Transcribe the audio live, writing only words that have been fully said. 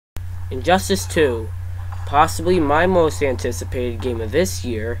Injustice 2, possibly my most anticipated game of this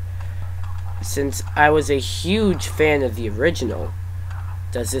year, since I was a huge fan of the original.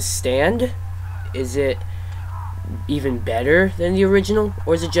 Does this stand? Is it even better than the original,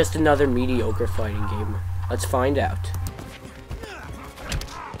 or is it just another mediocre fighting game? Let's find out.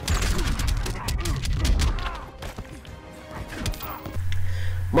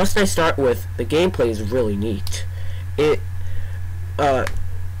 Must I start with, the gameplay is really neat. It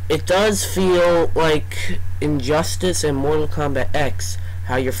does feel like Injustice and Mortal Kombat X,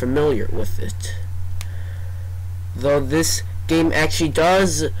 how you're familiar with it. Though this game actually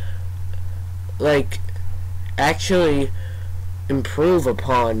does, like, actually improve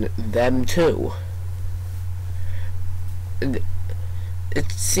upon them too.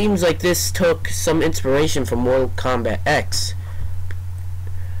 It seems like this took some inspiration from Mortal Kombat X.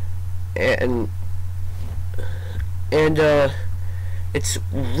 And it's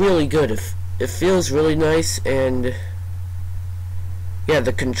really good. It feels really nice, and yeah,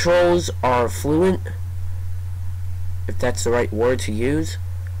 the controls are fluent, if that's the right word to use,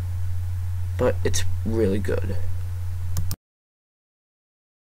 but it's really good.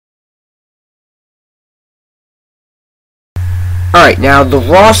 Alright, now the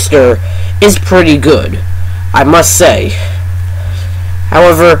roster is pretty good, I must say.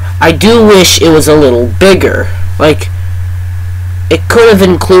 However, I do wish it was a little bigger. Like, it could have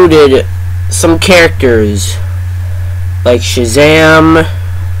included some characters like Shazam,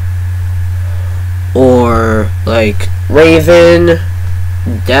 or like Raven,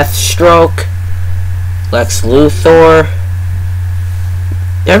 Deathstroke, Lex Luthor.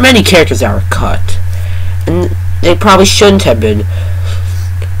 There are many characters that were cut, and they probably shouldn't have been.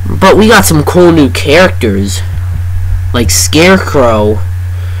 But we got some cool new characters, like Scarecrow,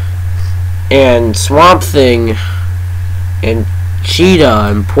 and Swamp Thing, and Cheetah,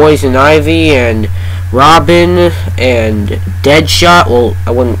 and Poison Ivy, and Robin, and Deadshot. Well,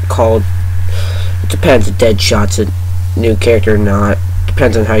 I wouldn't call it. It depends if Deadshot's a new character or not.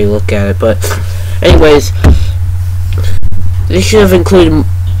 Depends on how you look at it. But, anyways, they should have included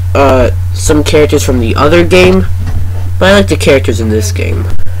some characters from the other game. But I like the characters in this game.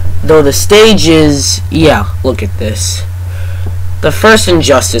 Though the stages, yeah, look at this. The first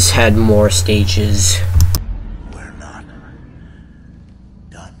Injustice had more stages. We're not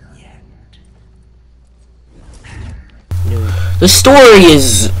done yet. The story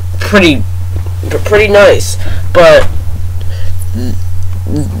is pretty nice, but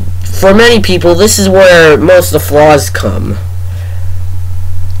for many people, this is where most of the flaws come.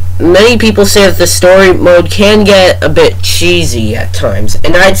 Many people say that the story mode can get a bit cheesy at times,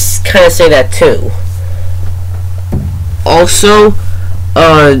 and I'd kind of say that too. Also,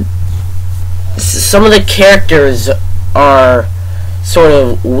 some of the characters are sort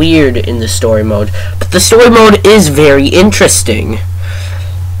of weird in the story mode, but the story mode is very interesting.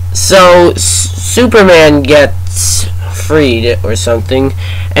 So, Superman gets freed or something,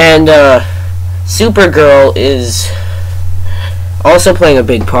 and Supergirl is also playing a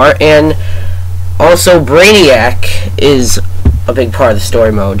big part, and also Brainiac is a big part of the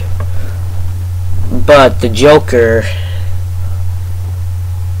story mode. But the Joker,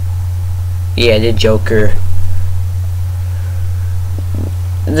 yeah, the Joker.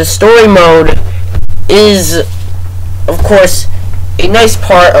 The story mode is, of course, a nice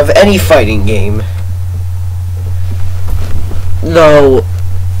part of any fighting game. Though,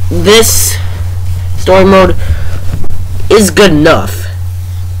 this story mode is good enough,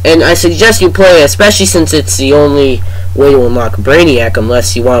 and I suggest you play it, especially since it's the only way to unlock Brainiac,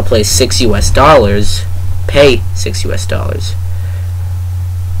 unless you want to play $6 US, pay $6 US.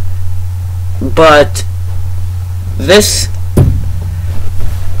 But this,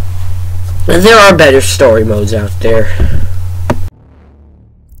 there are better story modes out there.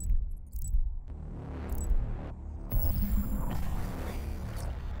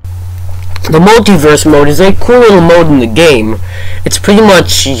 The multiverse mode is a cool little mode in the game. It's pretty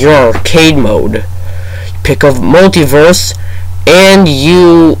much your arcade mode. You pick a multiverse and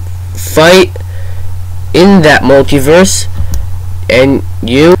you fight in that multiverse, and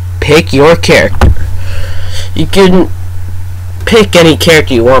you pick your character. You can pick any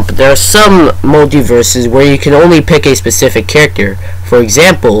character you want, but there are some multiverses where you can only pick a specific character. For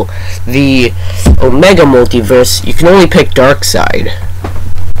example, the Omega multiverse, you can only pick Darkseid.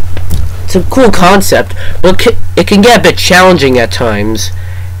 It's a cool concept, but it can get a bit challenging at times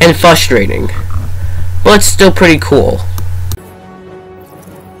and frustrating, but it's still pretty cool.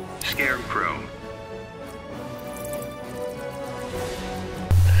 Scarecrow.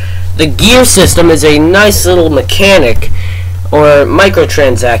 The gear system is a nice little mechanic or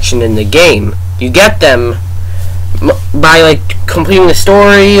microtransaction in the game. You get them by like completing the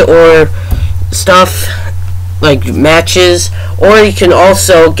story or stuff like matches, or you can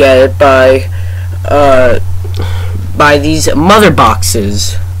also get it by these mother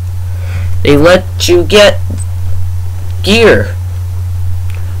boxes. They let you get gear,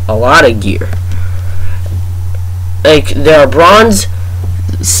 a lot of gear. Like there are bronze,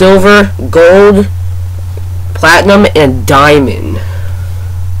 silver, gold, platinum, and diamond.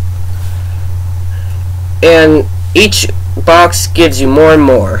 And each box gives you more and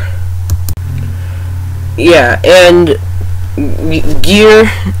more. Yeah, and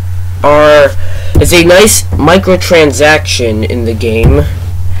gear is a nice microtransaction in the game.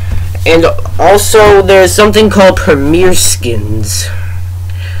 And also there's something called Premier Skins,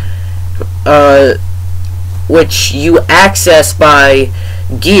 which you access by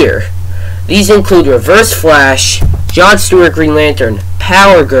gear. These include Reverse Flash, John Stewart Green Lantern,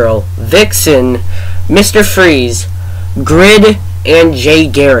 Power Girl, Vixen, Mr. Freeze, Grid, and Jay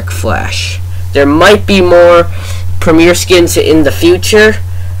Garrick Flash. There might be more Premier Skins in the future,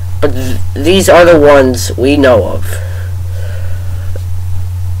 but these are the ones we know of.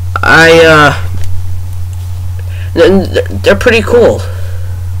 They're pretty cool.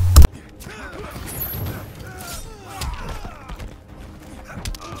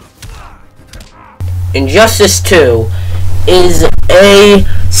 Injustice 2 is a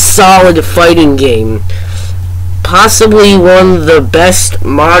solid fighting game. Possibly one of the best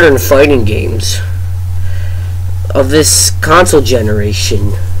modern fighting games of this console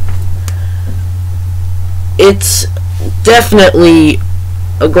generation. It's definitely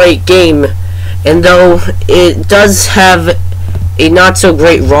a great game, and though it does have a not so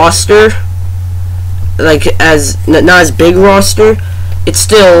great roster, like not as big roster, it's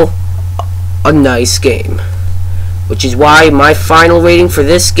still a nice game, which is why my final rating for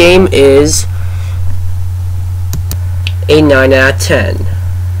this game is a 9 out of 10.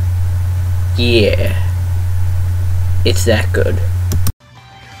 Yeah, it's that good.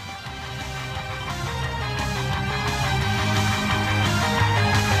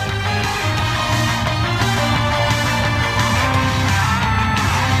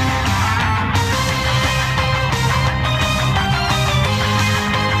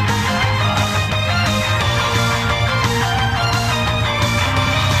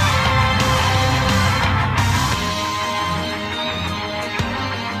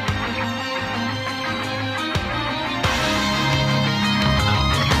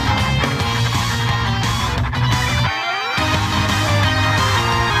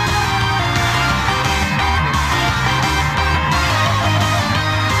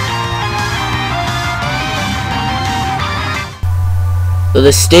 So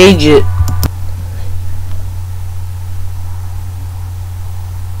the stage the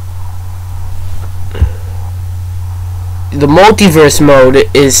multiverse mode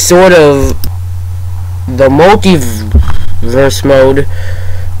is sort of the multiverse mode.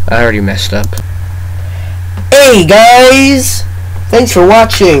 I already messed up. Hey guys, thanks for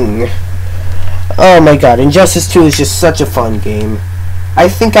watching. Oh my god, Injustice 2 is just such a fun game. I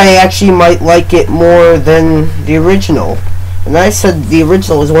think I actually might like it more than the original. And I said the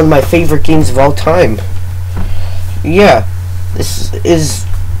original is one of my favorite games of all time. Yeah, this is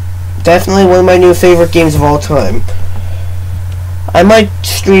definitely one of my new favorite games of all time. I might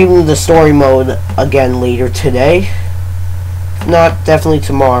stream the story mode again later today. If not, definitely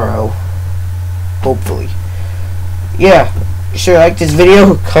tomorrow. Hopefully. Yeah, sure, like this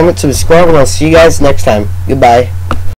video, comment, subscribe, and I'll see you guys next time. Goodbye.